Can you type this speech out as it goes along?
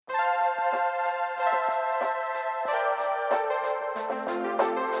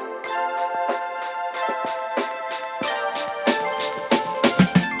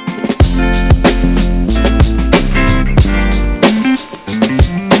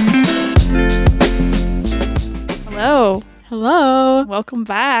Hello. Welcome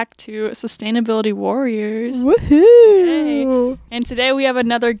back to Sustainability Warriors. Woohoo. Yay. And today we have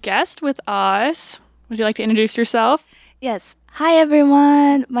another guest with us. Would you like to introduce yourself? Yes. Hi,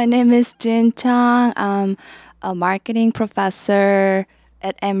 everyone. My name is Jin Chung. I'm a marketing professor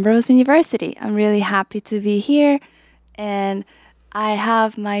at Ambrose University. I'm really happy to be here. And I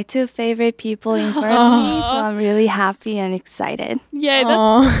have my two favorite people in front of me, so I'm really happy and excited. Yay,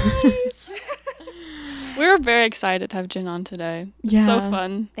 that's nice. We're very excited to have Jin on today. It's so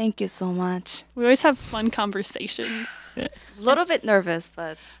fun. Thank you so much. We always have fun conversations. A little bit nervous,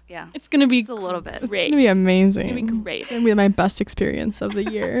 but yeah. It's going to be Just a little bit. great. It's going to be amazing. It's going to be great. It's going to be my best experience of the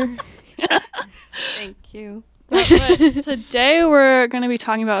year. Thank you. But today we're going to be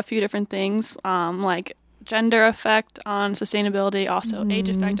talking about a few different things, like gender effect on sustainability, also age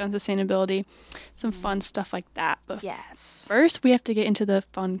effect on sustainability, some fun stuff like that. But Yes. first, we have to get into the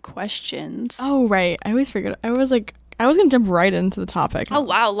fun questions. Oh, right. I always forget. I was going to jump right into the topic. Oh,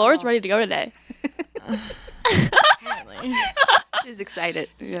 wow. Laura's ready to go today. She's excited.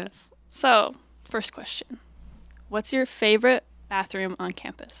 Yes. So, first question. What's your favorite bathroom on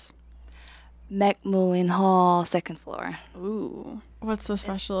campus? McMullen Hall, second floor. Ooh. What's so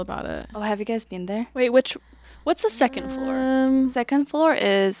special about it? Oh, have you guys been there? Wait, what's the second floor? Second floor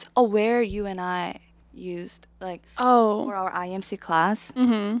is where you and I used, for Oh. our IMC class.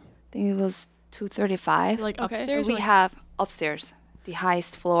 Mm-hmm. I think it was 235. Like Okay. upstairs? We have upstairs, the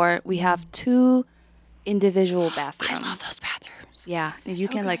highest floor. We have two individual bathrooms. I love those bathrooms. Yeah, and you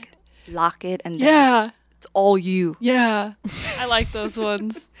so can good. lock it and then Yeah. it's all you. Yeah. I like those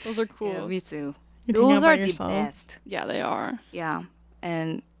ones. Those are cool. Yeah, me too. You can hang Those out by are the yourself. best. Yeah, they are. Yeah,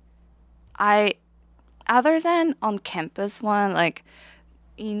 and other than on campus one,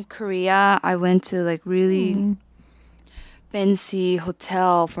 in Korea, I went to really fancy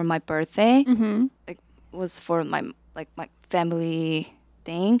hotel for my birthday. Mm-hmm. Was for my family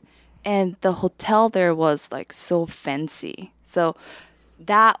thing, and the hotel there was so fancy. So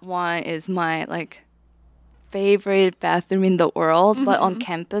that one is my favorite bathroom in the world. But on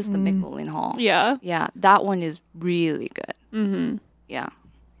campus, the McMullen Hall. Yeah. Yeah, that one is really good. Mm-hmm. Yeah,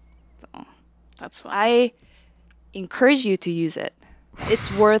 That's fun. I encourage you to use it.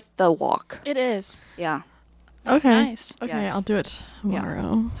 It's worth the walk. It is. Yeah, That's Okay. nice. Okay, Yes. I'll do it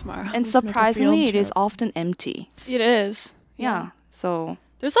tomorrow. Tomorrow. and Just make a surprisingly, field it is trip. often empty. It is. Yeah, so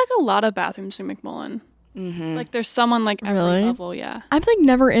There's a lot of bathrooms in McMullen. mm-hmm. There's someone every Really? level, yeah. I'm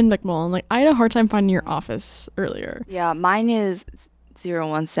never in McMullen. I had a hard time finding your office earlier. yeah, mine is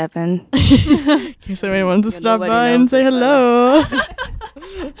 017. In case anyone wants to Yeah, stop nobody by and knows say it, hello.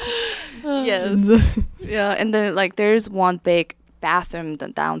 Yes. Yeah, and then there's one big bathroom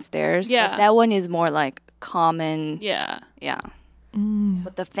downstairs. but Yeah. that one is more common. Yeah. Yeah, Mm.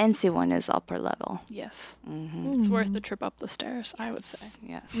 but the fancy one is upper level. Yes. Mm-hmm. It's worth the trip up the stairs, I would say.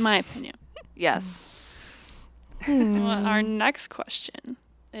 Yes. In my opinion. Yes. Well, our next question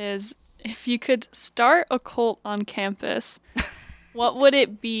is, if you could start a cult on campus, what would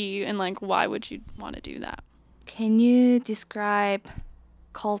it be and why would you want to do that? Can you describe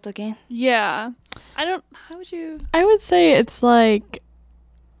cult again? Yeah. How would you? I would say it's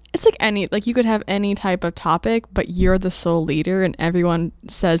any, you could have any type of topic, but you're the sole leader and everyone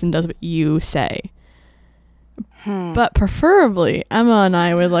says and does what you say. But preferably, Emma and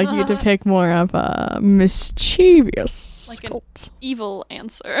I would like you to pick more of a mischievous Like an- cult. Evil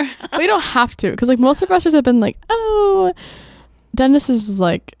answer. We don't have to, because most professors have been oh, Dennis is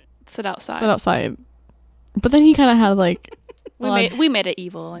Sit outside. sit outside. But then he kind of had We made it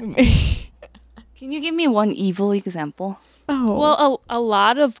evil. Can you give me one evil example? oh. Well, a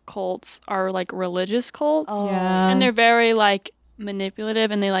lot of cults are religious cults. Oh. yeah. And they're very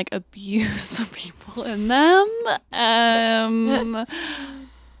manipulative and they abuse the people in them.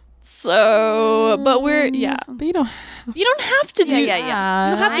 So, but But you don't. you don't have to do Yeah.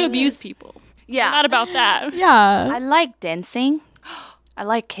 You don't have to Mine abuse is- people. Yeah. Not about that. Yeah. I like dancing. I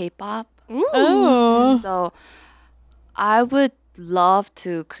like K-pop. Ooh. Oh. So I would love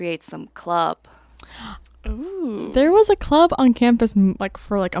to create some club. Ooh. There was a club on campus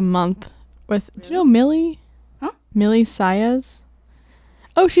for a month with, do you know Millie? Huh? Millie Sayas?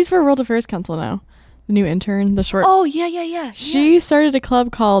 Oh, she's for World Affairs Council now. The new intern, the short. Oh, yeah. She started a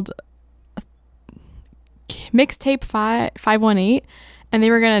club called Mixtape 518, and they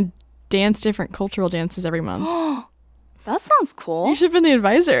were going to dance different cultural dances every month. That sounds cool. You should have been the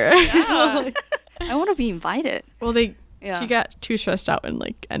advisor. Yeah. I want to be invited. Well, Yeah. she got too stressed out and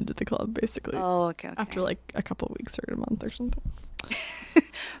ended the club basically Oh, okay. after a couple of weeks or a month or something.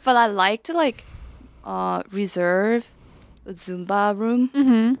 But I like to reserve a Zumba room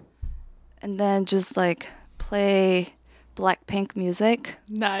Mm-hmm. and then just play Blackpink music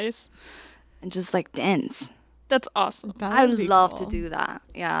Nice. and just like dance. That's awesome. That I would would be love cool. to do that.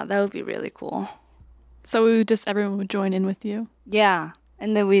 Yeah, that would be really cool. So everyone would join in with you. Yeah.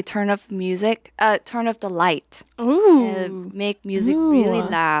 And then we turn off the light Ooh. and make music really Ooh.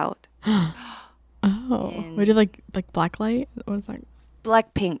 loud. Oh, And- would you like black light? What is that?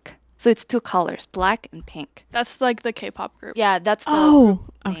 Blackpink. So it's 2 colors, black and pink. That's like the K-pop group. Yeah, that's the Oh,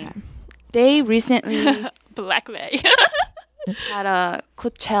 group okay. name. They recently Blacklight. had a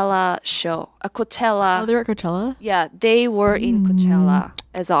Coachella show. A Coachella. Oh, they were at Coachella. Yeah, they were in Coachella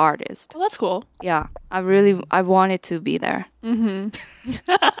as an artist. Oh, that's cool. Yeah, I wanted to be there.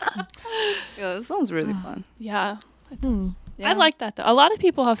 Yeah, it sounds really fun. Yeah. Yeah. I like that though. A lot of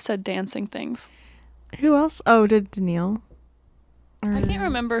people have said dancing things. Who else? Oh, did Danielle? I can't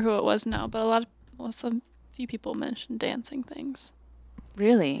remember who it was now, but some few people mentioned dancing things.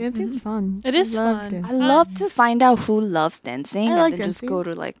 Really? Dancing's fun. It is I love fun. dancing. I love to find out who loves dancing I and like then just dancing. go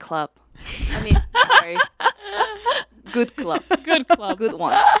to like club. I mean, sorry. Good club. Good club. Good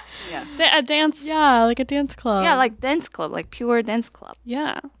one. Yeah. A dance. Yeah, like a dance club. Yeah, like dance club, like pure dance club.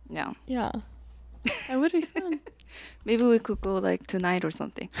 Yeah. Yeah. Yeah. That would be fun. Maybe we could go like tonight or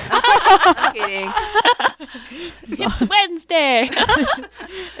something. I'm kidding. It's Wednesday.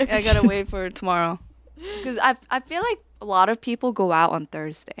 I gotta wait for tomorrow. Because I feel like a lot of people go out on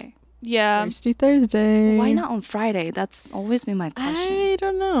Thursday. Yeah. Thirsty Thursday. Why not on Friday? That's always been my question. I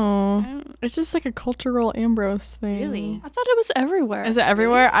don't know. It's just like a cultural Ambrose thing. Really? I thought it was everywhere. Is it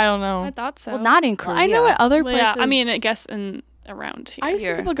everywhere? I don't know. I thought so. Well, not in Korea. I know what other Well, places. yeah, I mean, I guess around here. I've seen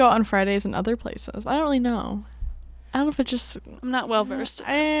Here. people go out on Fridays in other places. But I don't really know. I don't know if it's just. I'm not well versed.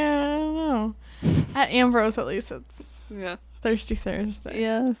 I don't know. At Ambrose, at least, it's Yeah. Thirsty Thursday.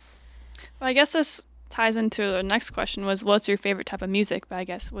 Yes. Well, I guess this ties into the next question was, what's your favorite type of music? But I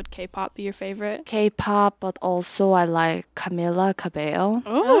guess, would K-pop be your favorite? K-pop, but also I like Camila Cabello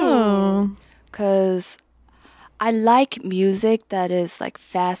Oh. because I like music that is like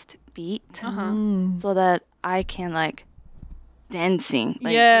fast beat, Uh-huh. Mm. so that I can like dancing,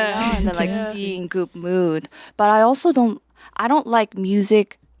 like, Yeah. and then like Yeah. be in good mood. But I also don't like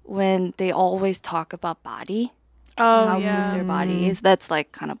music when they always talk about body, Oh, how yeah. good their body is. That's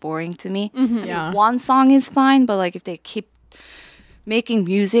like kind of boring to me. Mhm. Yeah. One song is fine, but like if they keep making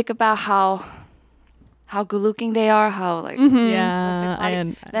music about how good looking they are, how like Yeah.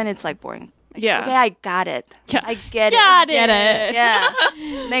 perfect body, then it's like boring. Like, Yeah. okay, I got it. Yeah. I get Got it. Get it.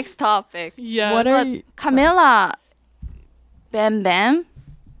 Yeah. Next topic. Yeah. What are But you? Camila, Bam Bam,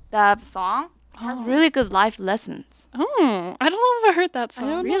 that song has really good life lessons. Oh, I don't know if I heard that song.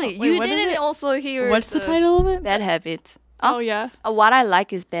 don't know. Really, Wait, you what is didn't it? also hear. What's the title of it? Bad Habits. Oh, yeah. What I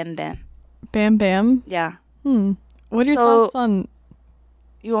like is Bam Bam. Bam Bam. Yeah. What are your So- thoughts on?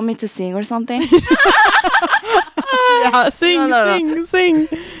 You want me to sing or something? Yeah, sing, No. sing.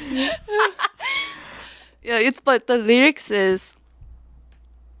 Yeah, but the lyrics is.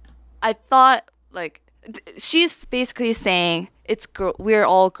 I thought like she's basically saying we're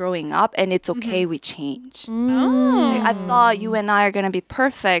all growing up and it's okay we change. Oh. Like, I thought you and I are gonna be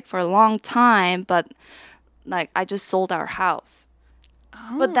perfect for a long time, but like I just sold our house.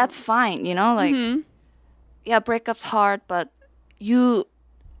 But that's fine, you know. Like yeah, breakup's hard, but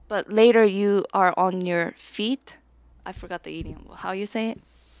later you are on your feet. I forgot the idiom. How you say it?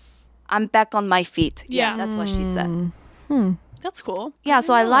 I'm back on my feet. Yeah, Yeah. that's what she said. That's cool. Yeah,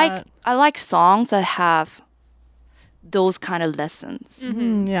 so I know like that. I like songs that have those kind of lessons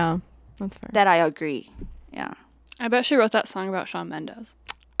Yeah, that's fair. that I agree. Yeah. I bet she wrote that song about Shawn Mendes.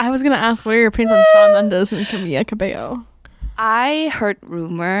 I was gonna ask, what are your opinions on Shawn Mendes and Camila Cabello? I heard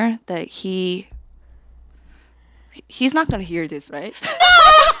rumor that he's not gonna hear this, right?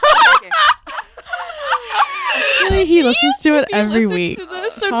 Really, he listens to it every listen week. to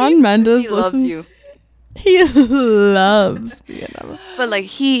this, so Shawn he's- Mendes he loves listens. you. He loves Vietnam. But like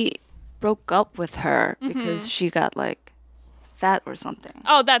he broke up with her because she got like fat or something,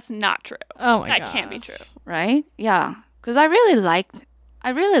 Oh, that's not true. Oh my god, That can't be true. right? Yeah, because I really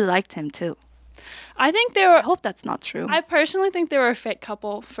liked him too. I think they I were. hope that's not true. I personally think they were a fake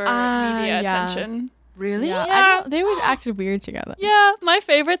couple for media yeah. attention. really? Yeah, Yeah. they always acted weird together. Yeah, my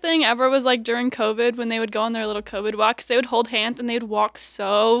favorite thing ever was like during COVID when they would go on their little COVID walks. They would hold hands and they would walk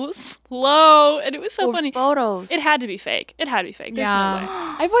so slow, and it was so Or funny. photos. It had to be fake. It had to be fake. There's no way.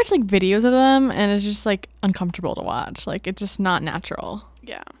 I've watched like videos of them, and it's just like uncomfortable to watch. Like it's just not natural.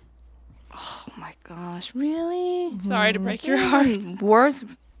 Yeah. Oh my gosh, really? Sorry to break your heart. Worse.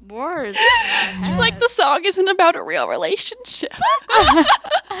 Just like the song isn't about a real relationship.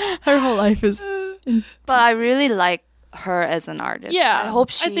 Her whole life is. But I really like her as an artist. Yeah, I hope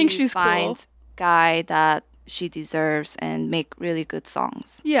I she think she's cool. finds guy that she deserves and make really good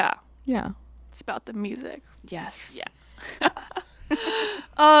songs. Yeah. Yeah. It's about the music. Yes. Yeah.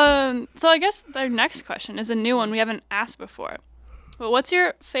 So I guess their next question is a new one we haven't asked before. But what's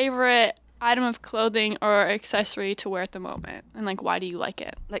your favorite item of clothing or accessory to wear at the moment? And like, why do you like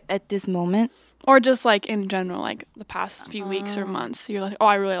it? Like at this moment, Or just like in general, like the past few weeks or months, you're like, oh,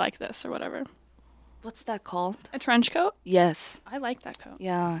 I really like this or whatever. what's that called? A trench coat? Yes. I like that coat.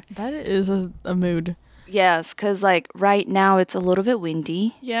 Yeah. That is a mood. Yes, because like right now it's a little bit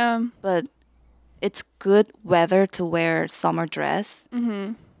windy, Yeah. but it's good weather to wear summer dress,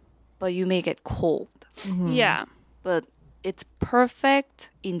 Mm-hmm. but you may get cold. Yeah. But it's perfect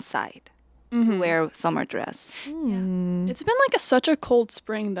inside to wear summer dress. It's been like such a cold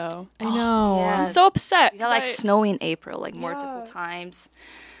spring though. I know. yeah. I'm so upset. We got like 'cause snow in April, like multiple times.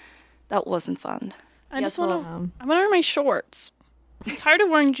 That wasn't fun. I just so- want to. I want to wear my shorts. I'm tired of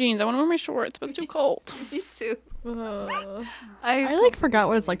wearing jeans. I want to wear my shorts, but it's too cold. Me too. I like forgot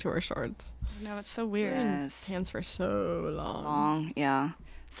what it's like to wear shorts. No, it's so weird. Yes. Pants for so long. Long, yeah.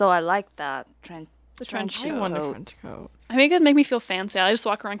 So I like that The trench I coat. want a trench coat. I think it make me feel fancy. I just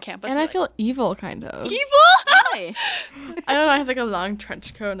walk around campus. And I like, feel evil, kind of. evil. Hi. I don't know. I have like a long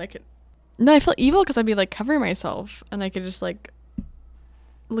trench coat, and I could. No, I feel evil because I'd be like covering myself, and I could just like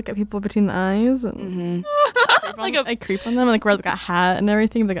look at people between the eyes and creep on, Like a- I creep on them, and like wear like a hat and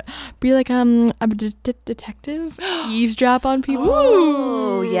everything. Be like a detective, eavesdrop on people.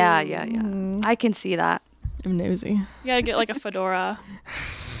 Oh, yeah. I can see that. I'm nosy. You gotta get like a fedora,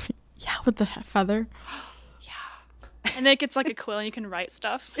 Yeah, with the feather. and then it gets like a quill, and you can write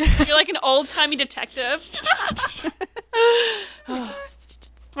stuff. You're like an old timey detective.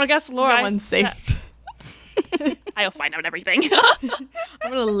 I guess Laura. That one's safe. I'll find out everything.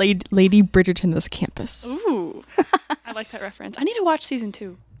 I'm gonna Lady Bridgerton this campus. Ooh, I like that reference. I need to watch season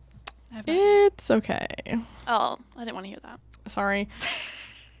 2. I haven't. It's okay. Oh, I didn't want to hear that. Sorry.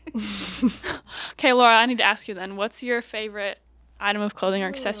 Okay, Laura, I need to ask you then. What's your favorite item of clothing or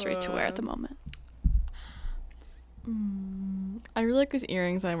accessory to wear at the moment? I really like these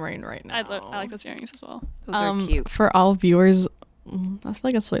earrings I'm wearing right now. I like those earrings as well. Those are cute. For all viewers, I feel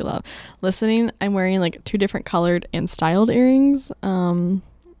like it's really loud. Listening, I'm wearing like 2 different colored and styled earrings.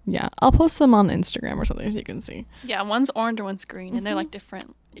 Yeah, I'll post them on Instagram or something so you can see. Yeah, one's orange and one's green, and they're like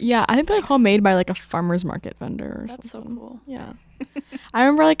different. Yeah, I think they're Nice. all made by like a farmer's market vendor or That's so something. cool. Yeah. I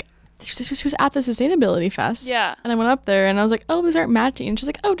remember like she was at the Sustainability Fest. Yeah. And I went up there and I was like, oh, these aren't matching. And she's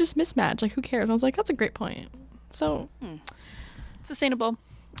like, oh, just mismatch. Like, who cares? And I was like, that's a great point. So, Sustainable.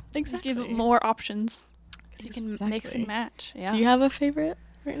 exactly. Give more options so you can mix Exactly. and match. Yeah. Do you have a favorite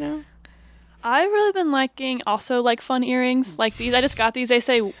right now? I've really been liking also like fun earrings like these. I just got these. They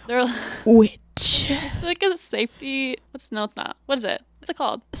say they're Which? it's like a safety. No, it's not. What is it? What's it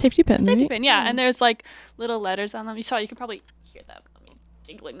called? Safety pin. Safety right? pin. Yeah, and there's like little letters on them. You can probably hear that. I mean,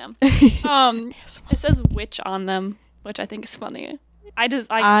 jingling them. It says "witch" on them, which I think is funny.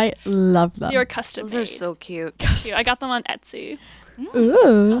 I love them. They were custom Those made. are so cute. Cute. I got them on Etsy.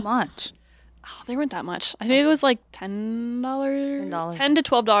 Ooh. How much? Oh, they weren't that much. I think it was like $10, $10. $10 to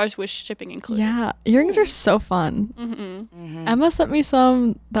 $12 with shipping included. Yeah, earrings are so fun. Emma sent me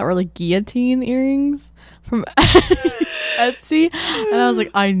some that were like guillotine earrings from Etsy, and I was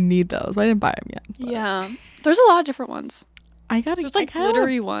like, I need those, but I didn't buy them yet. But Yeah, there's a lot of different ones. I gotta. There's like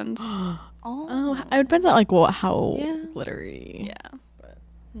glittery ones. Oh, it depends on like how Yeah. glittery. Yeah.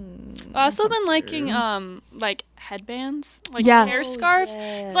 I've also been liking like headbands, like Yes. hair scarves.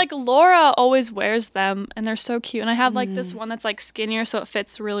 yes. It's like Laura always wears them, and they're so cute. And I have like this one that's like skinnier, so it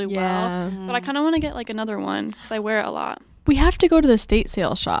fits really Yeah. well. But I kind of want to get like another one because I wear it a lot. We have to go to the state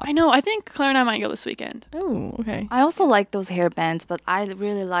sale shop. I know. I think Claire and I might go this weekend. Oh, okay. I also like those hairbands, but I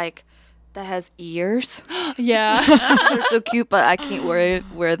really like that has ears. Yeah. They're so cute, but I can't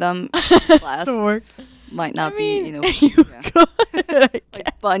wear them. in class Work. might not I be, mean, you know, like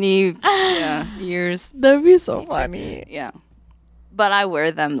bunny ears. That'd be so funny. Yeah, but I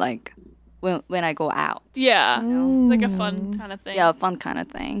wear them like when I go out. Yeah. It's like a fun kind of thing. Yeah, fun kind of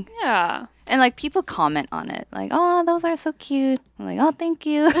thing. Yeah. And like people comment on it, like, "Oh, those are so cute." I'm like, "Oh, thank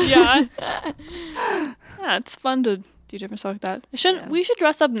you." Yeah. Yeah, it's fun to do different stuff like that. We should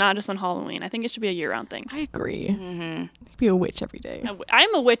dress up not just on Halloween. I think it should be a year-round thing. I agree. Be a witch every day.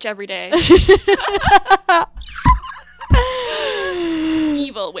 I'm a witch every day.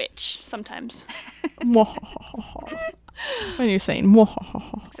 Evil witch sometimes. That's what you're saying.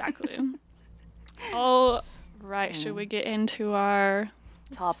 Exactly. All right, should we get into our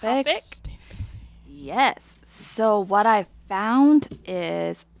Topic. topic? Yes. So what I found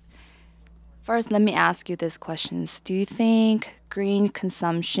is, first, let me ask you these questions. Do you think green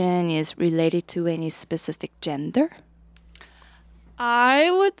consumption is related to any specific gender? I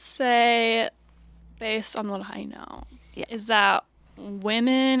would say, based on what I know, is that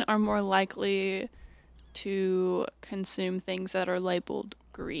women are more likely to consume things that are labeled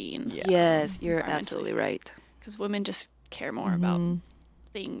green. Yeah. Yes, you're absolutely right. Because women just care more about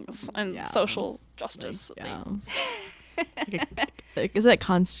things and social justice things. Is that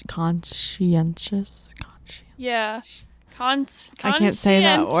conscientious? Yeah. I can't say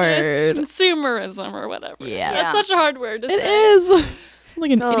that word. Consumerism or whatever. Yeah. That's such a hard word to say. It is. I'm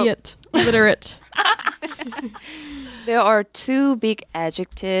like an idiot. Illiterate. There are two big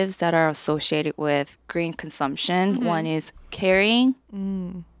adjectives that are associated with green consumption. One is caring,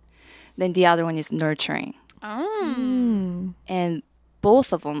 then the other one is nurturing. Oh. And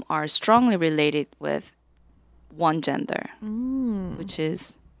both of them are strongly related with one gender, which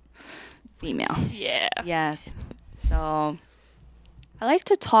is female. Yeah. Yes. So I like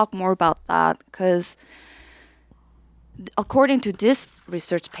to talk more about that because according to this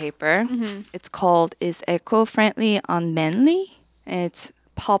research paper, it's called Is Eco-Friendly Unmanly? It's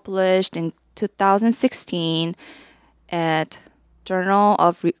published in 2016 at Journal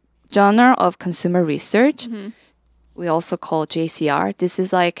of Consumer Research. We also call JCR. This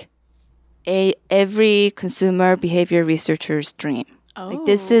is like every consumer behavior researcher's dream. Like,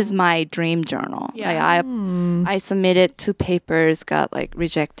 this is my dream journal. Yeah. Like, I submitted 2 papers, got like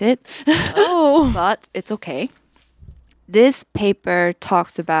rejected. But it's okay. This paper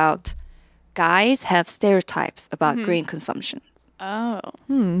talks about guys have stereotypes about green consumption. Oh.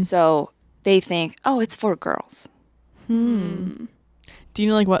 So they think, oh, it's for girls. Do you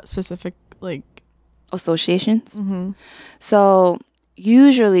know like what specific like Associations? So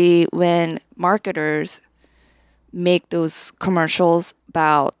usually when marketers make those commercials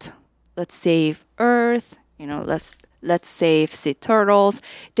about let's save Earth, let's save sea turtles,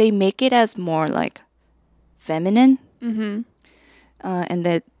 they make it as more like feminine, and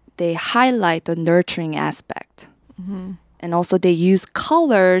that they highlight the nurturing aspect, and also they use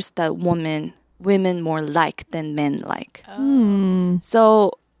colors that women more like than men like.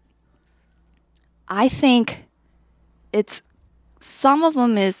 So I think it's some of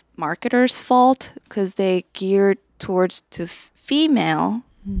them is marketers' fault because they geared towards to female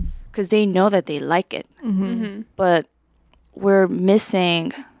because they know that they like it. But we're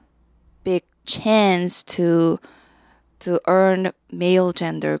missing big chance to earn male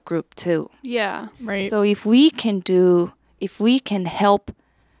gender group too. Yeah. right? So if we can help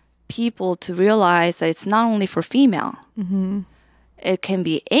people to realize that it's not only for female, it can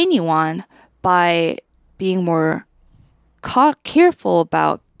be anyone by being more careful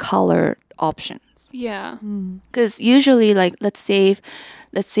about color options. Yeah. Because usually, like, let's save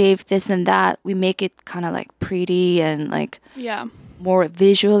this and that, we make it kind of like pretty and like more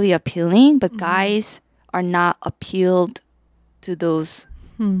visually appealing, but guys are not appealed to those,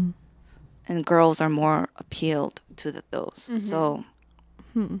 and girls are more appealed to those. So,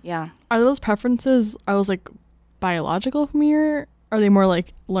 yeah. Are those preferences like biological from here? Are they more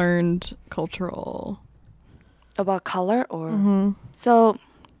like learned cultural? About color or so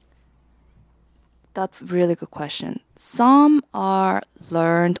that's a really good question. Some are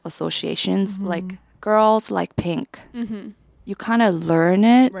learned associations, like girls like pink. You kind of learn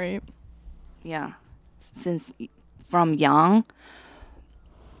it, Right. yeah, since from young.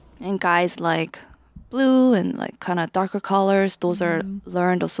 And guys like blue and like kind of darker colors, those are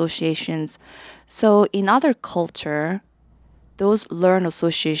learned associations. So in other culture, those learned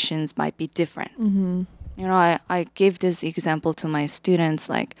associations might be different. You know, I give this example to my students,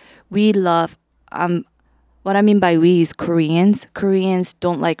 like we love, what I mean by we is Koreans. Koreans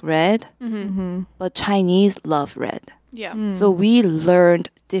don't like red, but Chinese love red. Yeah. So we learned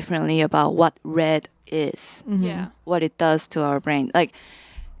differently about what red is, Yeah. what it does to our brain. Like,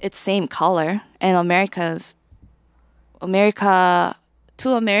 it's same color, and to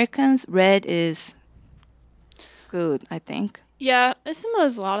Americans, red is good, I think. Yeah. It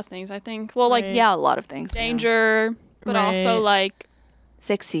symbolizes a lot of things, I think. Well, like Right. Yeah, a lot of things. danger, but also Right. like,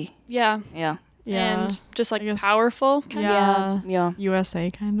 Sexy. yeah. Yeah. Yeah. And just like I guess- powerful. Kind of. Yeah. Yeah. USA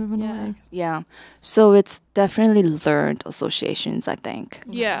kind of in Yeah. a way. Yeah. So it's definitely learned associations, I think.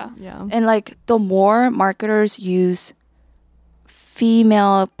 Yeah. Yeah. And like the more marketers use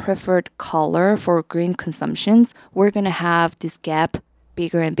female preferred color for green consumptions, we're going to have this gap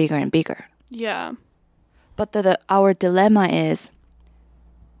bigger and bigger and bigger. Yeah. But our dilemma is,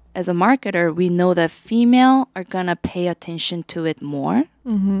 as a marketer, we know that female are going to pay attention to it more.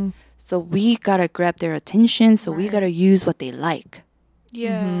 So we got to grab their attention. So we got to use what they like.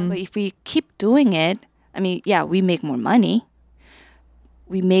 Yeah. But if we keep doing it, I mean, yeah, we make more money.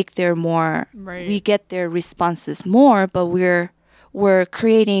 we make their more, Right. we get their responses more, but we're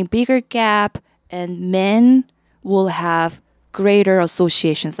creating bigger gap, and men will have greater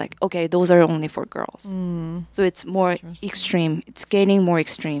associations like, okay, those are only for girls. So it's more Interesting. extreme. It's getting more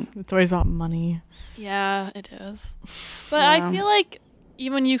extreme. It's always about money. Yeah, it is. But I feel like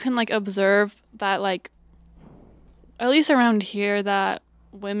even you can like observe that like at least around here that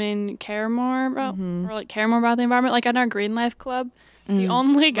women care more about or like care more about the environment. Like at our Green Life Club, the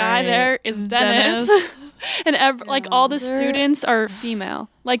only guy Right. there is Dennis. And like all the students are female.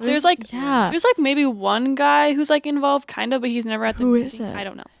 Like there's like maybe one guy who's like involved kind of, but he's never at the Who meeting. is it? I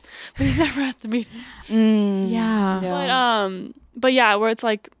don't know. But he's never at the meeting. Yeah. But yeah, where it's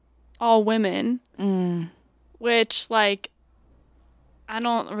like all women, which like I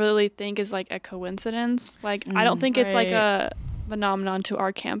don't really think is like a coincidence. Like I don't think it's like a phenomenon to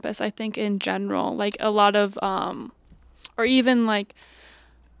our campus. I think in general, like a lot of or even like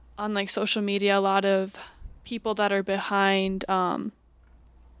on like social media, a lot of people that are behind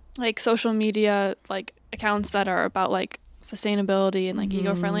like social media like accounts that are about like sustainability and like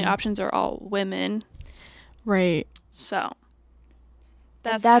eco-friendly options are all women. Right. So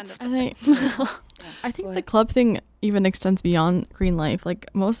That's kind I think the club thing even extends beyond Green Life. Like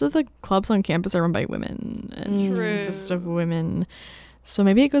most of the clubs on campus are run by women and consist of women. So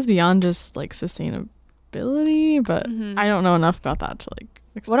maybe it goes beyond just like sustainability, but I don't know enough about that to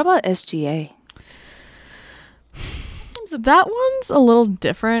like What about SGA? that one's a little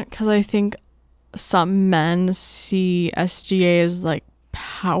different because I think some men see SGA as like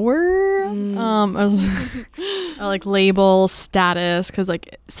power or like label status because like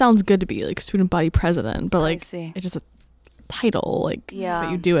it sounds good to be like student body president, but like it's just a title, like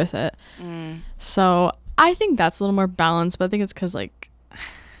what you do with it. So I think that's a little more balanced, but I think it's because like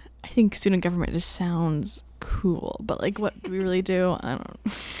I think student government just sounds cool, but like what do we really do? I don't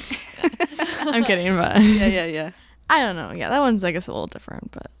know. I'm kidding, but Yeah. I don't know. Yeah, that one's I guess a little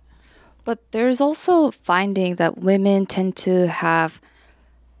different, But there's also finding that women tend to have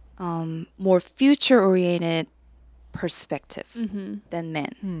more future-oriented perspective than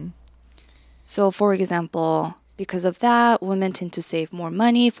men. So, for example, because of that, women tend to save more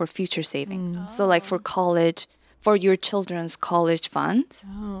money for future savings. So, like for college, for your children's college fund,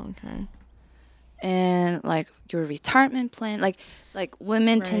 okay. and like your retirement plan, like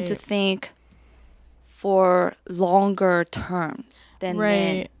women tend to think for longer terms than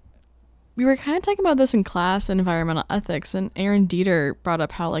men. We were kind of talking about this in class in environmental ethics, and Aaron Dieter brought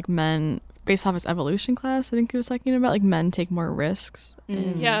up how like men, based off his evolution class, I think he was talking about like men take more risks.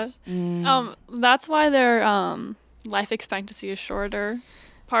 That's why their life expectancy is shorter.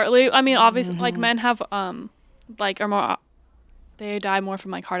 Partly, I mean, obviously, like men have like are more. They die more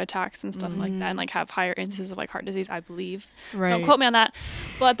from like heart attacks and stuff like that, and like have higher instances of like heart disease, I believe. Don't quote me on that.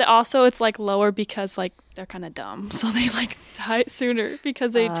 But also it's like lower because like they're kind of dumb, so they like die sooner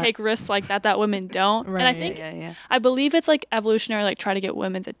because they take risks like that women don't. And I think I believe it's like evolutionary, like try to get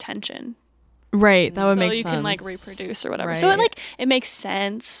women's attention. Right, that would make sense. So you can like reproduce or whatever. So it makes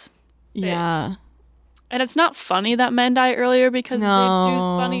sense. Yeah. And it's not funny that men die earlier because they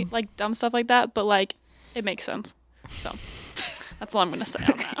do funny like dumb stuff like that, but like it makes sense. So that's all I'm gonna say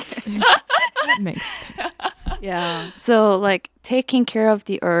on that. That makes sense. Yeah. So like taking care of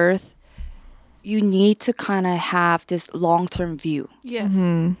the earth, you need to kind of have this long-term view. Yes.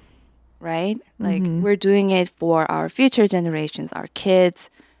 Right? Like we're doing it for our future generations, our kids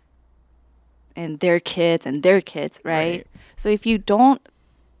and their kids and their kids, right? So if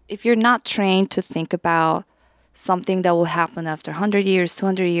you're not trained to think about something that will happen after 100 years,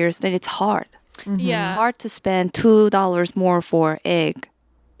 200 years, then it's hard. Yeah. It's hard to spend $2 more for egg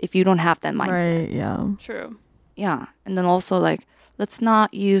if you don't have that mindset. Right, yeah. True. Yeah. And then also like, let's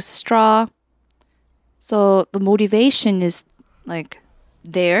not use straw. So the motivation is like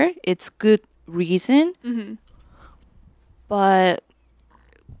there. It's good reason. But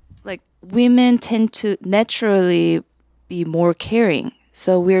like women tend to naturally be more caring.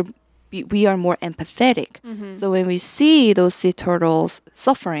 So we are more empathetic. So when we see those sea turtles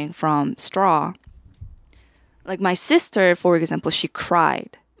suffering from straw, like my sister, for example, she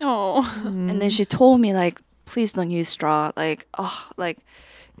cried. Oh. And then she told me like, please don't use straw. Like, like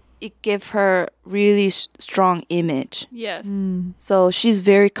it gave her really strong image. Yes. So she's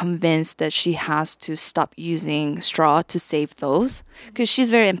very convinced that she has to stop using straw to save those because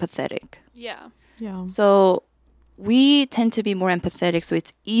she's very empathetic. Yeah. Yeah. So we tend to be more empathetic, so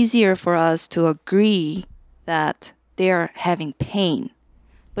it's easier for us to agree that they're having pain.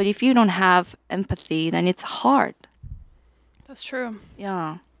 But if you don't have empathy, then it's hard. That's true.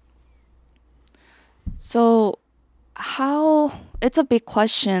 Yeah. So how it's a big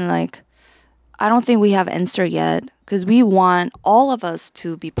question. Like, I don't think we have answer yet because we want all of us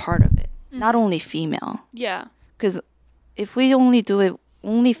to be part of it, not only female. Yeah. Because if we only do it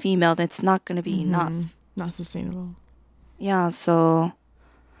only female, then it's not going to be enough. Not sustainable. Yeah, so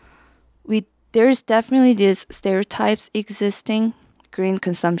there's definitely these stereotypes existing. Green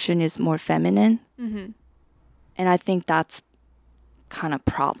consumption is more feminine. Mm-hmm. And I think that's kind of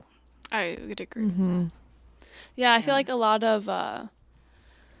problem. I would agree with that. Yeah, I feel like a lot of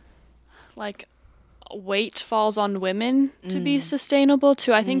like weight falls on women to be sustainable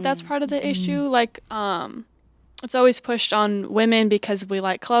too. I think that's part of the issue. Like it's always pushed on women because we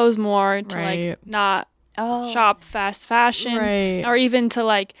like clothes more to like not shop fast fashion or even to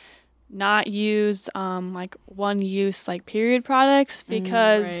like not use like one use like period products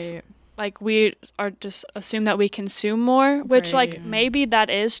because like we are just assume that we consume more, which like maybe that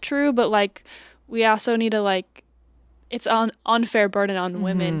is true, but like we also need to like it's an unfair burden on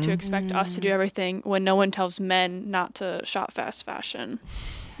women to expect us to do everything when no one tells men not to shop fast fashion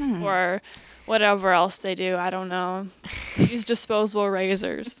or whatever else they do. I don't know. Use disposable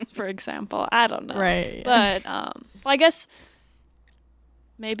razors, for example. I don't know. Right. But well, I guess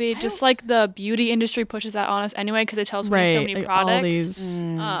maybe just like the beauty industry pushes that on us anyway because it tells me so many like products. all these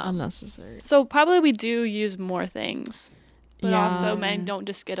unnecessary. So probably we do use more things, but also men don't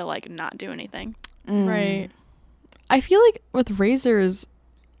just get to like not do anything. Right. I feel like with razors,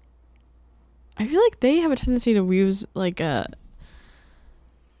 I feel like they have a tendency to use like a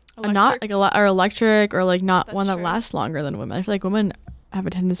not like or electric or like not one that lasts longer than women. I feel like women have a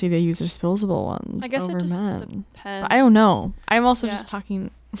tendency to use disposable ones. I guess over it just men. depends. But I don't know. I'm also just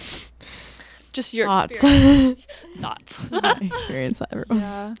talking. Just your thoughts. Thoughts. My experience, everyone.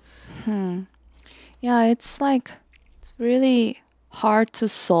 Yeah. Yeah, it's like it's really hard to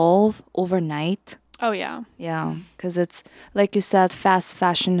solve overnight. Oh yeah. Yeah, because it's like you said, fast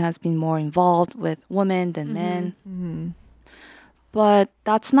fashion has been more involved with women than men. But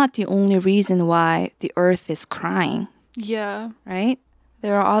that's not the only reason why the earth is crying. Yeah. Right?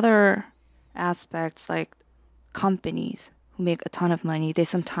 There are other aspects like companies who make a ton of money. They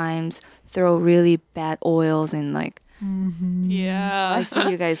sometimes throw really bad oils in like. Yeah. I see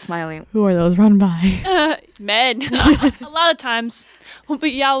you guys smiling. Who are those run by? Men. A lot of times.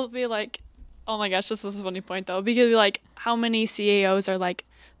 But yeah, we'll be like, oh my gosh, this is a funny point though. Because like, how many CEOs are like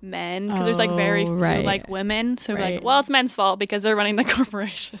men? Because there's like very few like women. So we're like, well, it's men's fault because they're running the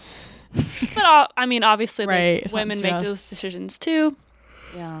corporation. But I mean, obviously, like, women make those decisions too.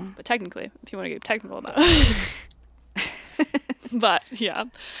 Yeah. But technically, if you want to get technical about it. But yeah.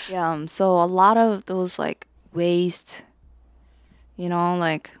 Yeah. So a lot of those like waste, you know,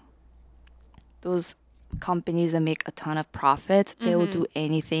 like those companies that make a ton of profit, they will do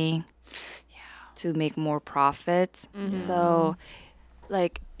anything to make more profit. So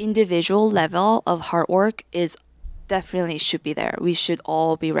like individual level of hard work is definitely should be there. We should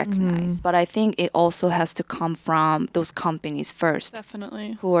all be recognized. But I think it also has to come from those companies first.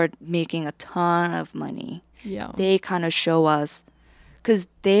 Definitely. Who are making a ton of money. Yeah. They kind of show us because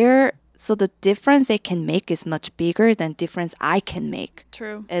so the difference they can make is much bigger than difference I can make.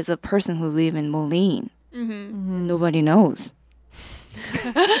 True. As a person who live in Moline. Nobody knows.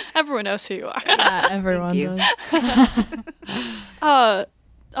 Everyone knows who you are. Yeah, everyone knows.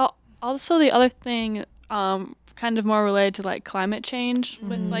 Also, the other thing, kind of more related to like climate change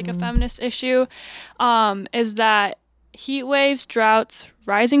with like a feminist issue, is that heat waves, droughts,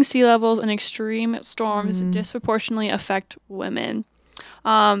 rising sea levels, and extreme storms disproportionately affect women.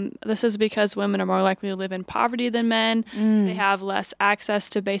 This is because women are more likely to live in poverty than men. They have less access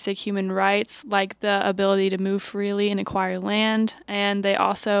to basic human rights, like the ability to move freely and acquire land. And they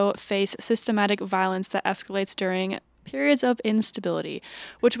also face systematic violence that escalates during periods of instability,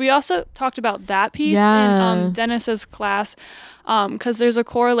 which we also talked about that piece in Dennis's class, because there's a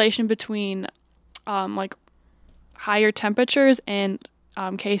correlation between like higher temperatures and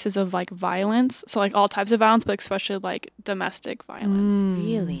cases of like violence, so like all types of violence, but especially like domestic violence.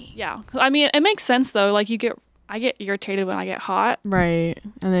 Really? Yeah. I mean, it makes sense though. Like I get irritated when I get hot. Right.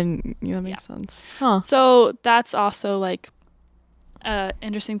 And then that makes sense. Huh. So that's also like a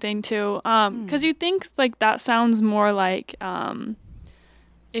interesting thing too. Because you think like that sounds more like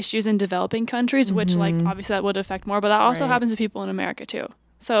issues in developing countries, which like obviously that would affect more, but that also happens to people in America too.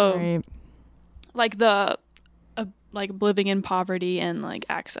 So like the like living in poverty and like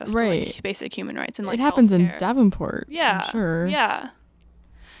access to like basic human rights and like it happens healthcare. in Davenport. Yeah, I'm sure. Yeah,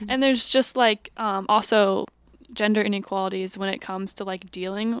 and there's just like also gender inequalities when it comes to like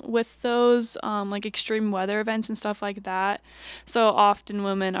dealing with those like extreme weather events and stuff like that. So often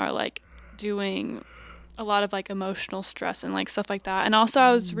women are like doing a lot of like emotional stress and like stuff like that. And also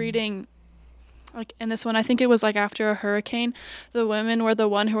I was reading like in this one, I think it was like after a hurricane, the women were the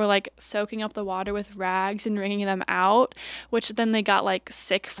one who were like soaking up the water with rags and wringing them out, which then they got like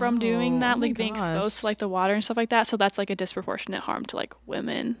sick from doing that, like being exposed to like the water and stuff like that. So that's like a disproportionate harm to like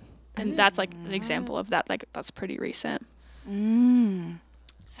women. And that's like an example of that. Like that's pretty recent.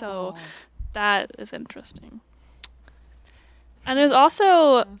 So that is interesting. And there's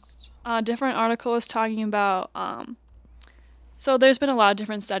also a different article is talking about so there's been a lot of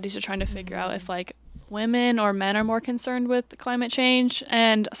different studies to trying to figure out if like women or men are more concerned with climate change,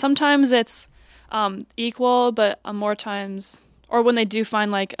 and sometimes it's equal, but more times, or when they do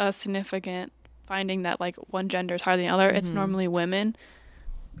find like a significant finding that like one gender is higher than the other, it's normally women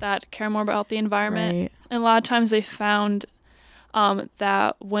that care more about the environment. Right. And a lot of times they found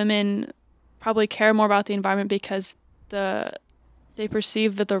that women probably care more about the environment because they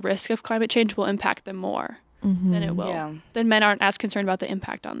perceive that the risk of climate change will impact them more than it will. Yeah. Then men aren't as concerned about the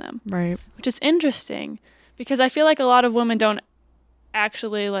impact on them. Right. Which is interesting because I feel like a lot of women don't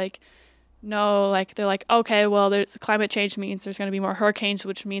actually like know, like they're like, okay, well, there's climate change means there's going to be more hurricanes,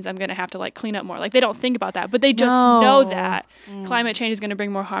 which means I'm going to have to like clean up more. Like they don't think about that, but they just know that climate change is going to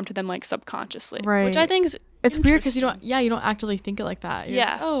bring more harm to them, like subconsciously. Right. Which I think is it's weird because you don't actually think it like that. You're Yeah.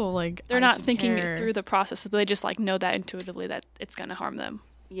 just, oh, like they're I not should thinking care. it through the process, but they just like know that intuitively that it's going to harm them.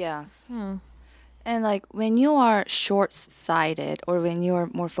 Yes. And like when you are short-sighted, or when you are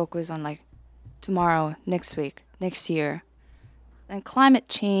more focused on like tomorrow, next week, next year, then climate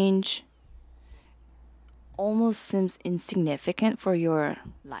change almost seems insignificant for your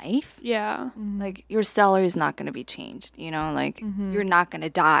life. Yeah. Like your salary is not going to be changed, you know, like you're not going to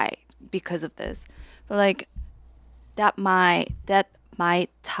die because of this. But like that might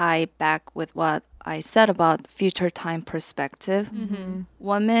tie back with what I said about future time perspective.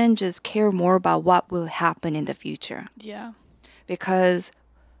 Women just care more about what will happen in the future Yeah. because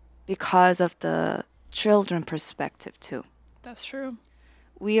of the children perspective too. That's true.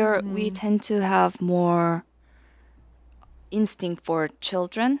 We tend to have more instinct for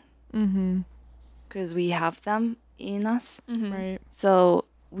children because we have them in us. Right. So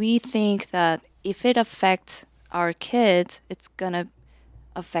we think that if it affects our kids, it's gonna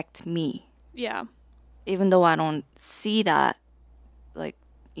affect me, Yeah. even though I don't see that like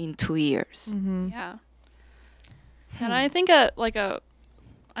in 2 years. Yeah. And I think I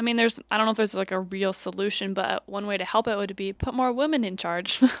mean, I don't know if there's like a real solution, but one way to help it would be put more women in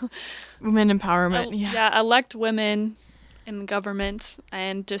charge. Women empowerment. Elect women in the government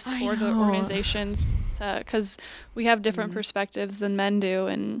and just organizations, because we have different perspectives than men do,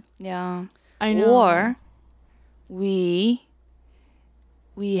 and Yeah. I know. Or we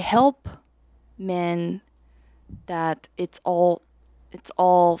help men that it's all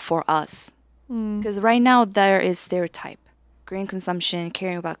for us. Because right now there is stereotype. Green consumption,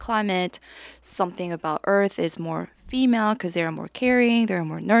 caring about climate, something about earth is more female because they're more caring, they're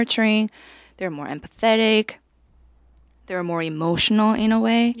more nurturing, they're more empathetic, they're more emotional in a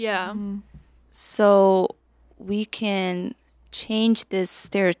way. yeah. So we can change this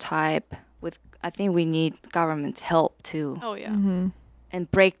stereotype with, I think we need government help too, Oh yeah.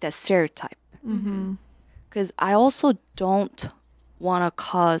 and break that stereotype. Because I also don't want to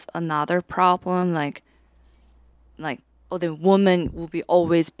cause another problem like oh, the woman will be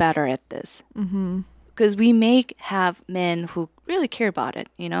always better at this. Because we may have men who really care about it,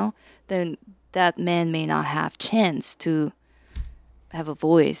 you know, then that man may not have chance to have a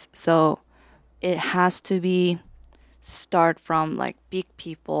voice. So it has to be start from like big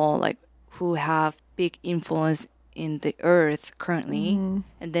people like who have big influence in the earth currently,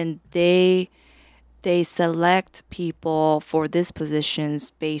 and then they select people for these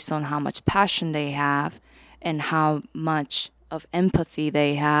positions based on how much passion they have and how much of empathy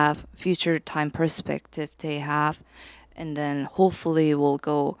they have, future time perspective they have, and then hopefully will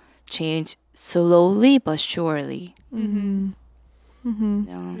go change slowly but surely. Yeah.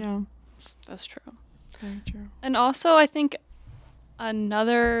 Yeah. That's true. Very true. And also, I think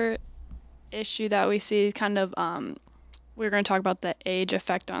another issue that we see kind of, we're going to talk about the age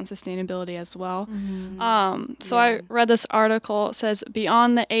effect on sustainability as well. So I read this article. It says,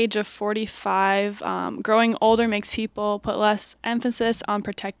 beyond the age of 45, growing older makes people put less emphasis on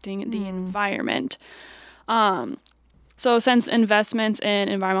protecting the environment. So since investments in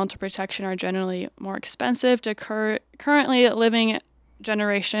environmental protection are generally more expensive to currently living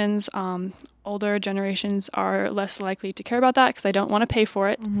generations, older generations are less likely to care about that because they don't want to pay for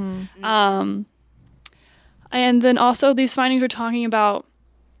it. And then also these findings were talking about,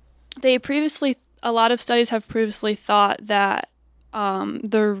 a lot of studies have previously thought that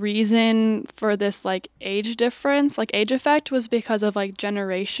the reason for this like age difference, like age effect, was because of like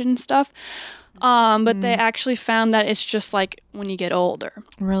generation stuff. But they actually found that it's just like when you get older.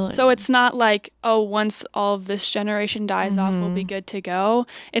 Really? So it's not like, oh, once all of this generation dies off, we'll be good to go.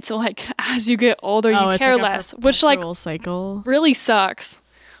 It's like as you get older, you care less, which like cycle really sucks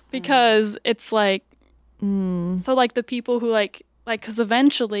because it's like, so like the people who like because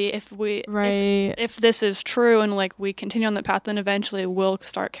eventually if this is true and like we continue on the path, then eventually we'll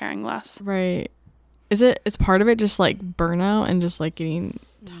start caring less. Right. Is part of it just like burnout and just like getting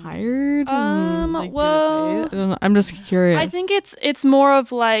tired? And, like, well, I don't know. I'm just curious. I think it's more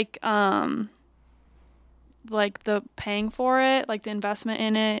of like the paying for it, like the investment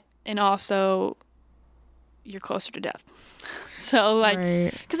in it, and also you're closer to death. So like,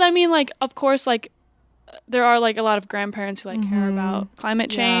 because I mean, like, of course, like there are like a lot of grandparents who like care about climate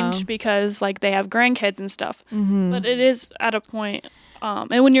change because like they have grandkids and stuff. But it is at a point,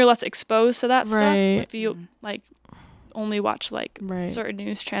 and when you're less exposed to that stuff, if you like only watch like certain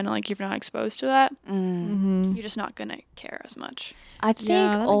news channel, like if you're not exposed to that, you're just not gonna care as much. I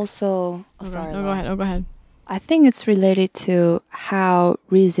think also sorry. Go ahead. I think it's related to how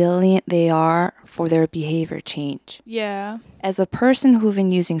resilient they are for their behavior change. Yeah. As a person who's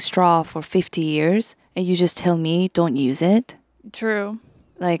been using straw for 50 years and you just tell me don't use it. True.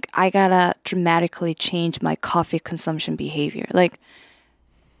 Like I gotta dramatically change my coffee consumption behavior. Like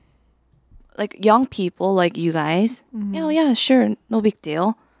young people like you guys, yeah, sure, no big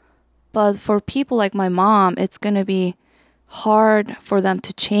deal. But for people like my mom, it's gonna be hard for them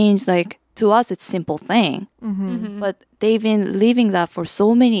to change. Like to us, it's simple thing, but they've been living that for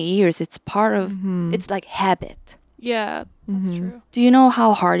so many years. It's part of, it's like habit. Yeah, that's true. Do you know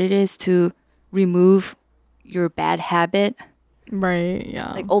how hard it is to remove your bad habit? Right,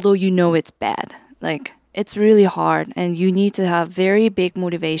 yeah. Like although you know it's bad, like it's really hard and you need to have very big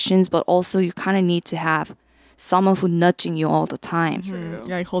motivations, but also you kind of need to have someone who's nudging you all the time. True.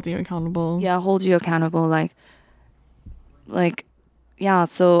 Yeah, like holding you accountable. Yeah, hold you accountable. Like, yeah.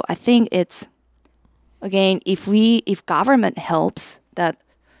 So I think it's, again, if government helps, that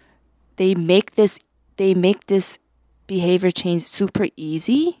they make this behavior change super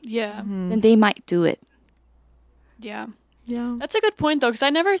easy. Yeah. Then they might do it. Yeah. Yeah. That's a good point, though, because I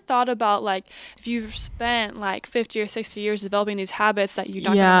never thought about, like, if you've spent, like, 50 or 60 years developing these habits that you're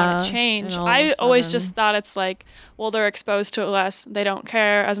not going to want to change. I always just thought it's like, well, they're exposed to it less. They don't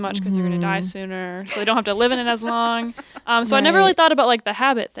care as much because they're going to die sooner, so they don't have to live in it as long. So I never really thought about, like, the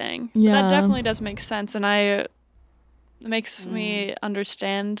habit thing. Yeah. But that definitely does make sense, and it makes me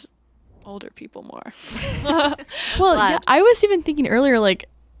understand older people more. Well, yeah, I was even thinking earlier, like,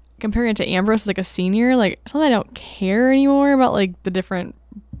 comparing it to Ambrose as like a senior, like something I don't care anymore about like the different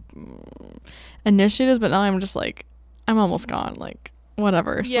initiatives, but now I'm just like I'm almost gone, like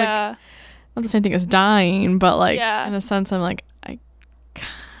whatever. It's like, not the same thing as dying, but like in a sense I'm like I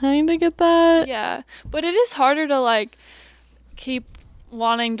kind of get that. Yeah, but it is harder to like keep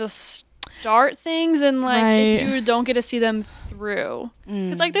wanting to start things and like if you don't get to see them through,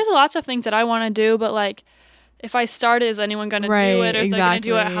 because like there's lots of things that I want to do, but like if I start it, is anyone going to do it? Or is they going to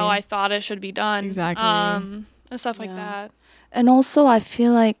do it how I thought it should be done? Exactly. And stuff like that. And also, I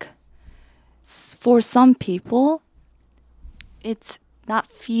feel like for some people, it's not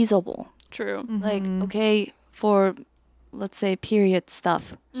feasible. True. Like, okay, for, let's say, period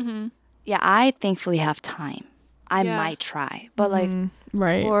stuff. Yeah, I thankfully have time. I might try. But like,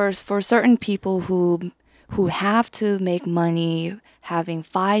 for certain people who have to make money, having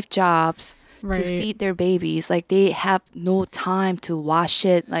 5 jobs, to feed their babies, like they have no time to wash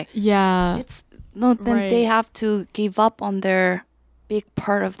it, like it's no then they have to give up on their big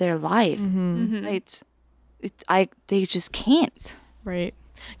part of their life. They just can't.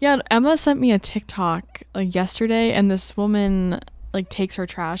 Emma sent me a TikTok like yesterday, and this woman like takes her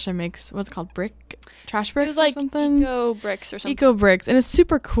trash and makes what's it called, trash bricks, it was like or something, eco bricks, and it's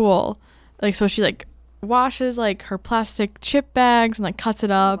super cool. Like, so she like washes like her plastic chip bags and like cuts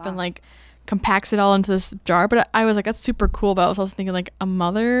it up and like compacts it all into this jar. But I was like, that's super cool. But I was also thinking like a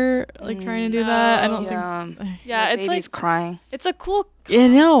mother like trying to do that. I don't think. Yeah, it's like crying. It's a cool concept. Yeah,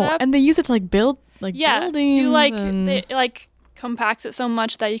 no, and they use it to like build like buildings. You like they like compacts it so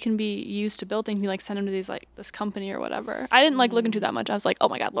much that you can be used to build things. You like send them to these like this company or whatever. I didn't like look into that much. I was like, oh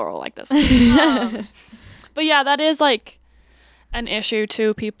my god, Laura will like this. But yeah, that is like an issue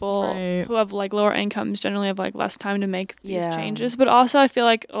too. People who have like lower incomes generally have like less time to make these changes, but also I feel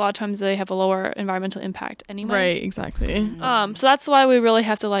like a lot of times they have a lower environmental impact anyway. Right, exactly. So that's why we really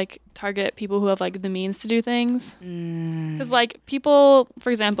have to like target people who have like the means to do things, because like people,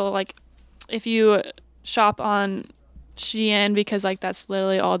 for example, like if you shop on Shein because like that's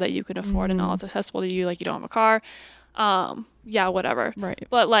literally all that you can afford and all it's accessible to you. Like you don't have a car. Yeah, whatever. Right.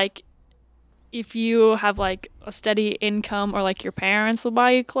 But like if you have like a steady income or like your parents will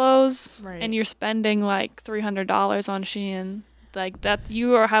buy you clothes and you're spending like $300 on Shein, like that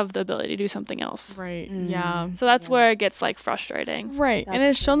you have the ability to do something else. Right. Yeah. So that's where it gets like frustrating. Right. And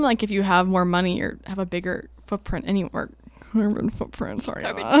it's shown like if you have more money or have a bigger footprint anywhere. Urban footprint, sorry.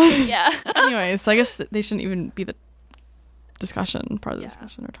 Yeah. Anyway, so I guess they shouldn't even be the discussion, part of the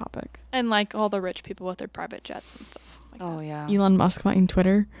discussion or topic. And like all the rich people with their private jets and stuff. Like Elon Musk buying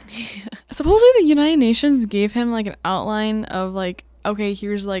Twitter. Supposedly the United Nations gave him like an outline of like, okay,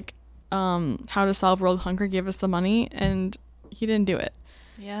 here's like how to solve world hunger, give us the money, and he didn't do it.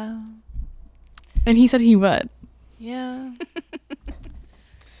 Yeah. And he said he would. Yeah.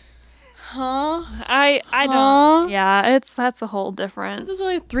 Huh? I don't. Yeah, that's a whole different. This is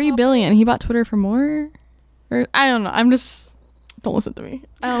only $3 billion. He bought Twitter for more, or I don't know. Don't listen to me.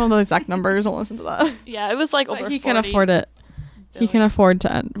 I don't know the exact numbers. Don't listen to that. Yeah, it was like over. He can afford it. He can afford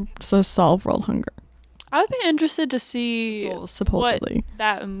to solve world hunger. I would be interested to see supposedly what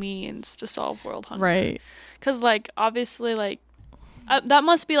that means to solve world hunger. Right. Because like obviously like. That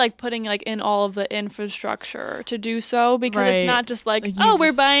must be like putting like in all of the infrastructure to do so because it's not just like oh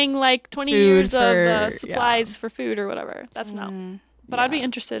we're buying like 20 years of supplies for food or whatever. That's not. But I'd be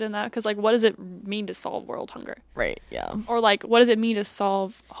interested in that because like what does it mean to solve world hunger? Right. Yeah. Or like what does it mean to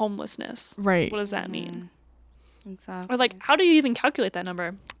solve homelessness? Right. What does that mean? Exactly. Or like how do you even calculate that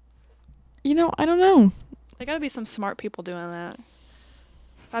number? I don't know. There gotta be some smart people doing that.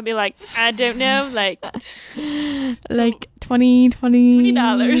 So I'd be like, I don't know, like like $20.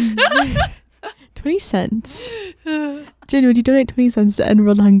 20 cents. Jin, would you donate 20 cents to end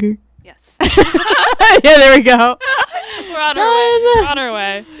world hunger? Yes. Yeah, there we go. We're on our way. We're on our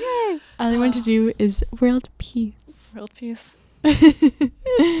way. Yay. All I want to do is world peace. World peace.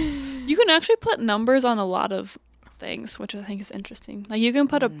 You can actually put numbers on a lot of things, which I think is interesting. Like you can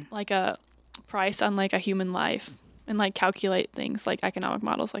put a price on like a human life. And like calculate things like economic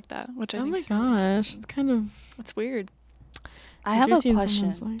models like that, which I think is really interesting. It's weird. I have a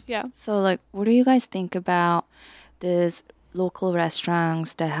question. Yeah. So like, what do you guys think about these local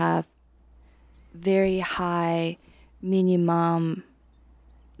restaurants that have very high minimum?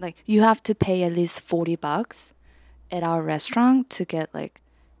 Like you have to pay at least $40 at our restaurant to get like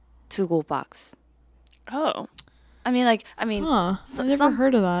to-go box. Oh. I mean. I've never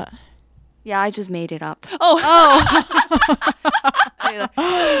heard of that. Yeah, I just made it up. Oh.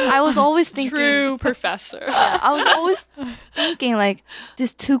 I was always thinking. True professor. Yeah, I was always thinking like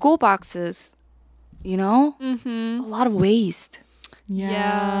these to-go boxes, a lot of waste.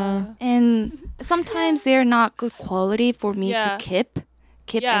 Yeah. And sometimes they're not good quality for me to keep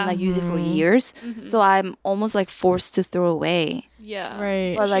and like use it for years. So I'm almost like forced to throw away. Yeah.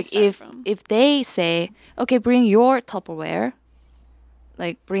 Right. But like if they say, okay, bring your Tupperware.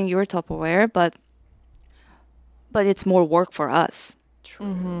 But it's more work for us.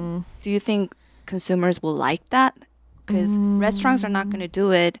 True. Do you think consumers will like that? Because restaurants are not going to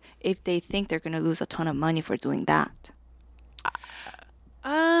do it if they think they're going to lose a ton of money for doing that.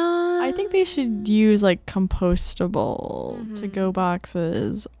 I think they should use like compostable to-go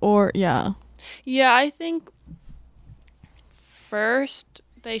boxes or Yeah, I think first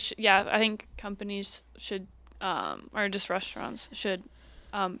they should. Yeah, I think companies should, or just restaurants should.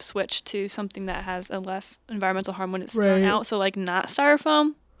 Switch to something that has a less environmental harm when it's thrown out. So like not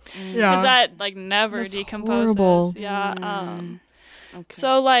styrofoam, because that like never decomposes. Horrible. Yeah. Okay.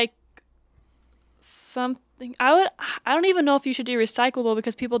 So like something I don't even know if you should do recyclable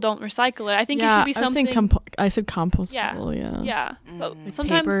because people don't recycle it. I think it should be something. I said compostable. Yeah. But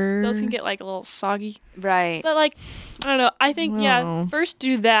sometimes those can get like a little soggy. Right. But like I don't know. I think first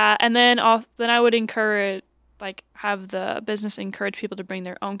do that, and then I would encourage. Like have the business encourage people to bring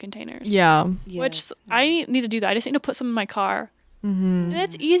their own containers. Yeah. Which I need to do that. I just need to put some in my car. And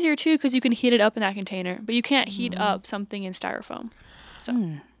it's easier too because you can heat it up in that container, but you can't heat up something in styrofoam.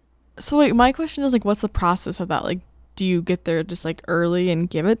 So wait, my question is like, what's the process of that? Like, do you get there just like early and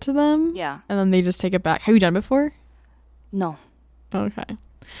give it to them? Yeah. And then they just take it back. Have you done it before? No. Okay.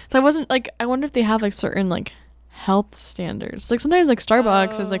 So I wasn't like, I wonder if they have like certain like health standards. Like sometimes like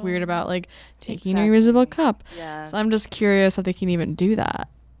Starbucks is like weird about like taking a reusable cup. Yeah. So I'm just curious if they can even do that.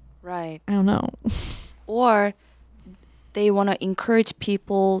 Right. I don't know. Or they want to encourage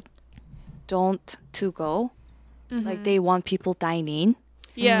people don't to go. Like they want people dine in.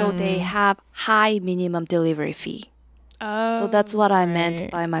 Yeah. So they have high minimum delivery fee. So that's what I meant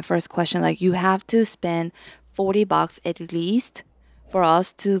by my first question. Like you have to spend $40 at least for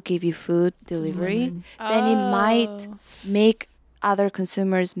us to give you food delivery, then it might make other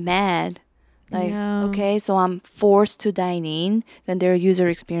consumers mad. Like, okay, so I'm forced to dine in, then their user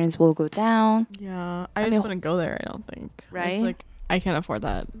experience will go down. Yeah, I just wouldn't go there, I don't think. Right? Like, I can't afford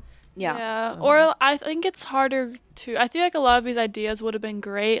that. Yeah. Or I think it's harder to. I feel like a lot of these ideas would have been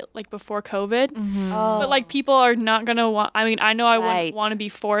great like before COVID, but like people are not gonna want. I mean, I know I wouldn't want to be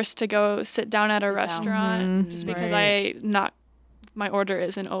forced to go sit down at a restaurant just because my order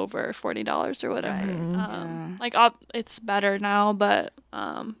isn't over $40 or whatever. Like it's better now, but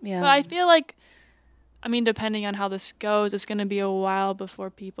I feel like. I mean, depending on how this goes, it's going to be a while before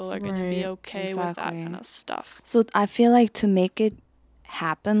people are going to be okay with that kind of stuff. So I feel like to make it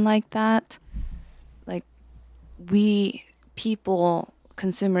happen like that, like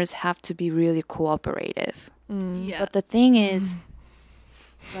consumers have to be really cooperative. Yeah. But the thing is,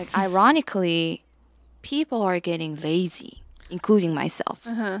 like ironically, people are getting lazy, including myself.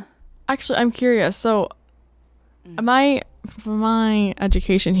 Actually, I'm curious. So, for my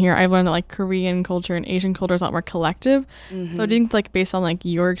education here, I've learned that like Korean culture and Asian culture is a lot more collective. So do you think like based on like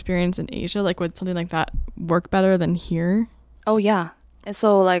your experience in Asia, like would something like that work better than here? Oh yeah. And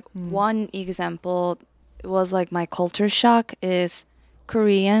so like one example was like my culture shock is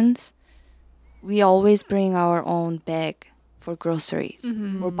Koreans, we always bring our own bag for groceries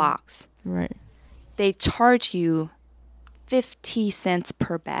or box. Right. They charge you 50 cents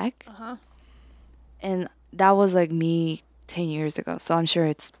per bag. And that was like me 10 years ago, so I'm sure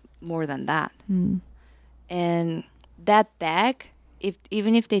it's more than that. And that bag,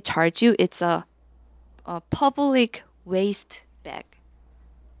 even if they charge you, it's a public waste bag.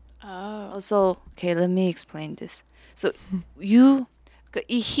 So, okay, let me explain this. So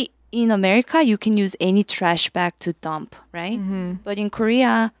in America, you can use any trash bag to dump, right? But in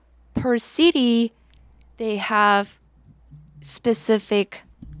Korea, per city, they have specific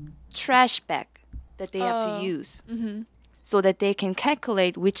trash bag that they have to use so that they can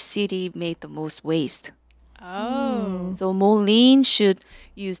calculate which city made the most waste. So Moline should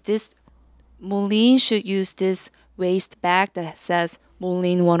use this waste bag that says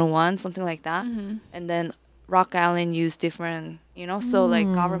Moline 101, something like that. And then Rock Island use different, so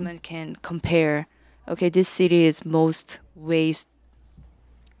like government can compare, okay, this city is most waste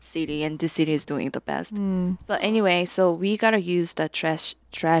city and this city is doing the best. But anyway, so we gotta use the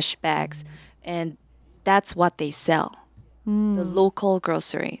trash bags, and that's what they sell, the local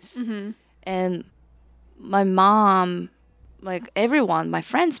groceries. And my mom, like everyone, my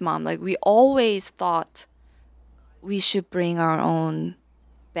friend's mom, like we always thought we should bring our own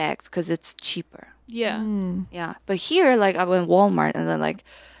bags because it's cheaper. Yeah. Yeah. But here, like I went Walmart and then like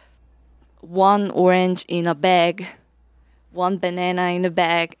one orange in a bag, one banana in a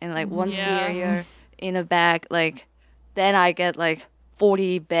bag, and like one cereal in a bag. Like then I get like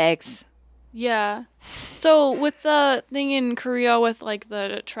 40 bags. Yeah. So with the thing in Korea with like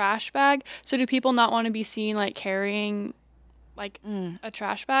the trash bag, so do people not want to be seen like carrying like a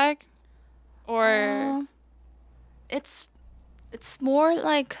trash bag? Or it's more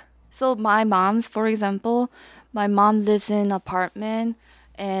like, so my mom's, for example, my mom lives in an apartment,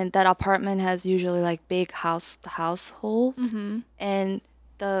 and that apartment has usually like big household, and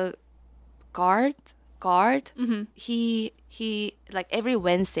the guard he like every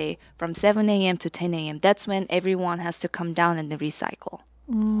Wednesday from 7 a.m. to 10 a.m. that's when everyone has to come down and recycle.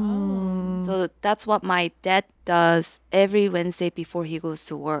 So that's what my dad does every Wednesday before he goes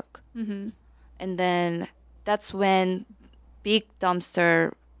to work. And then that's when big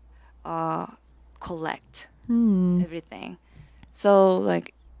dumpster collect everything. So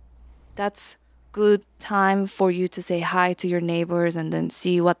like that's good time for you to say hi to your neighbors and then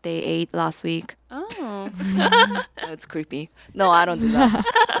see what they ate last week. It's creepy. No, I don't do that.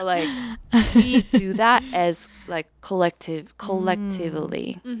 But, like we do that as like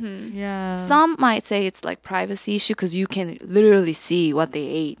collectively. Yeah. Some might say it's like privacy issue because you can literally see what they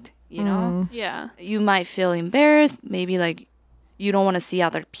ate. Yeah. You might feel embarrassed. Maybe like you don't want to see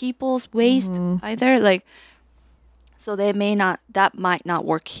other people's waste either. Like, so that might not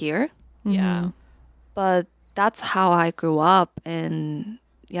work here. Yeah. But that's how I grew up, and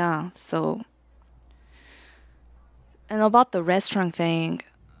yeah, so. And about the restaurant thing,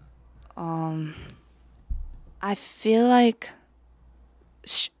 I feel like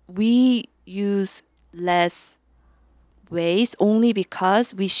we use less waste only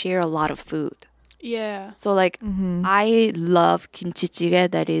because we share a lot of food. Yeah. So like I love kimchi jjigae,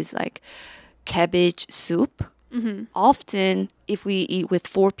 that is like cabbage soup. Often if we eat with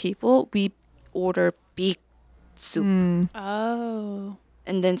 4 people, we order big soup. Oh.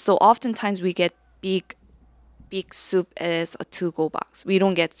 And then so oftentimes we get big big soup as a to-go box. We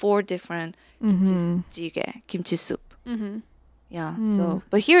don't get 4 different kimchi soup. Yeah. So,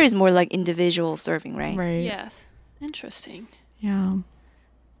 but here is more like individual serving, right? Right. Yes. Interesting. Yeah.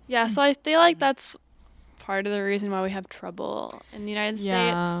 Yeah, so I feel like that's part of the reason why we have trouble in the United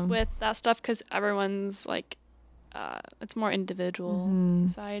States with that stuff, because everyone's like, it's more individual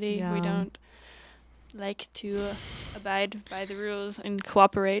society. Yeah. We don't like to abide by the rules and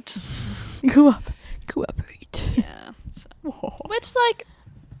cooperate. Cooperate. Yeah. So, which, like,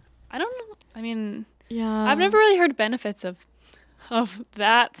 I don't know. I mean, Yeah. I've never really heard benefits of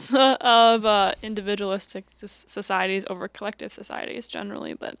that, of individualistic societies over collective societies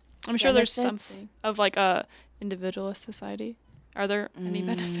generally, but I'm sure there's something of like a individualist society. Are there any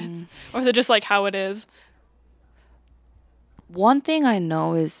benefits, or is it just like how it is? One thing I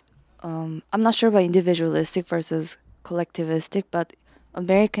know is, I'm not sure about individualistic versus collectivistic, but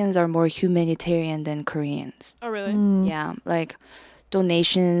Americans are more humanitarian than Koreans. Oh, really? Yeah, like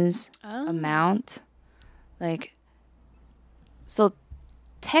donations amount, like, so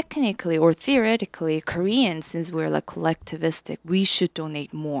technically or theoretically, Koreans, since we're like collectivistic, we should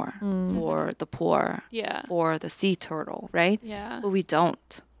donate more for the poor, for the sea turtle, right? Yeah. But we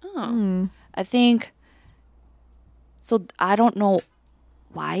don't. Oh. I think, so I don't know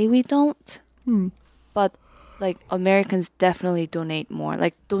why we don't, but like Americans definitely donate more.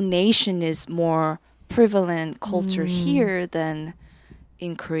 Like donation is more prevalent culture here than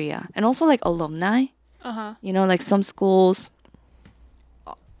in Korea. And also like alumni, you know, like some schools,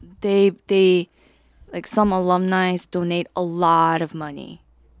 they like some alumni donate a lot of money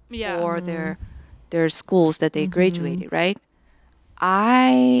for their schools that they graduated, right?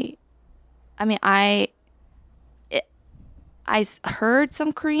 I heard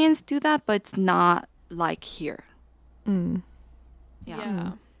some Koreans do that, but it's not like here.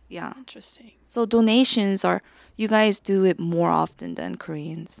 Yeah. Interesting. So donations you guys do it more often than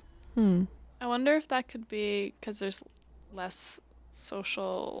Koreans. I wonder if that could be because there's less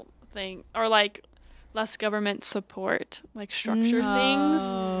social thing, or like less government support, like structure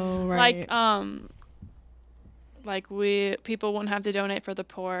things. Right. Like people wouldn't have to donate for the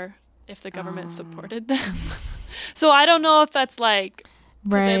poor if the government supported them. So I don't know if that's like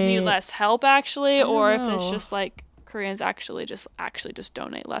because they need less help actually, or if it's just like Koreans actually just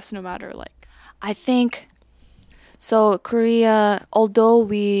donate less no matter like. I think so. Korea, although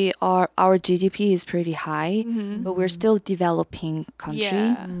our GDP is pretty high, but we're still developing country.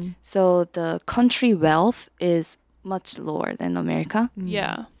 Yeah. So the country wealth is much lower than America.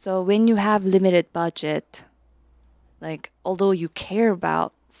 Yeah. So when you have limited budget, like although you care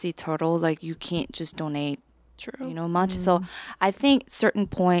about sea turtle, like you can't just donate, much. So I think at certain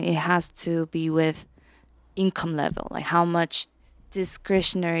point it has to be with income level, like how much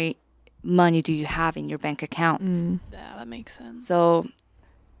discretionary money do you have in your bank account. Yeah, that makes sense. So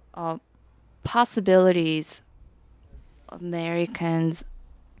possibilities, Americans,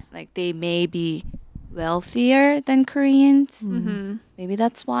 like they may be wealthier than Koreans. Maybe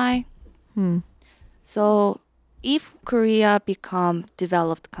that's why. So if Korea become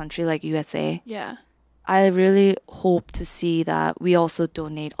developed country like USA, I really hope to see that we also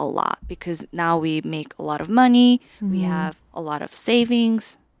donate a lot, because now we make a lot of money. We have a lot of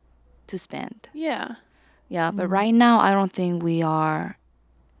savings to spend. Yeah. Yeah, but right now I don't think we are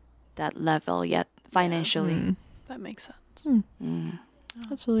that level yet financially. That makes sense.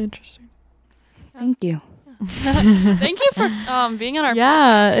 That's really interesting. Thank you. Thank you for being on our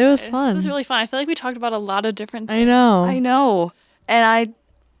podcast. It was fun. This was really fun. I feel like we talked about a lot of different things. I know. And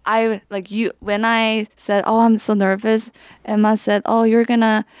I like you when I said, "Oh, I'm so nervous." Emma said, "Oh, you're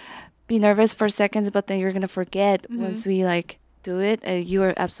gonna be nervous for seconds, but then you're gonna forget once we like do it." You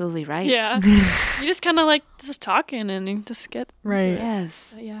were absolutely right. Yeah, you just kind of like just talking and you just get right.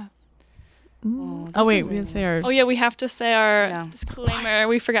 Yes. Yeah. Oh wait, we didn't say our. Oh yeah, we have to say our disclaimer.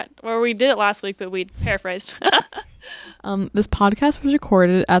 We forgot, or we did it last week, but we paraphrased. This podcast was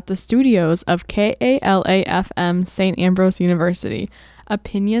recorded at the studios of KALA-FM St. Ambrose University.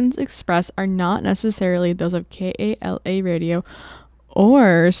 Opinions expressed are not necessarily those of KALA Radio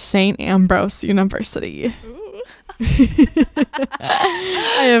or St. Ambrose University.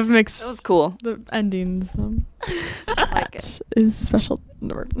 I have mixed. That was cool. The endings. I like it. Is special. I'm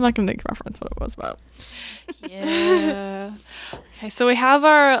not going to make reference what it was about. Yeah. Okay, so we have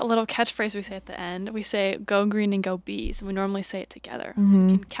our little catchphrase we say at the end. We say "Go green and go bees." And we normally say it together, so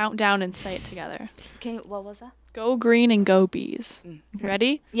we can count down and say it together. What was that? Go green and go bees.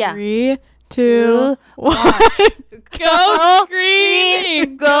 Ready? Yeah. 3, 2, 1. Go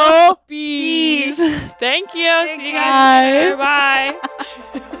green, go bees. Thank you. See you you. guys later. Bye.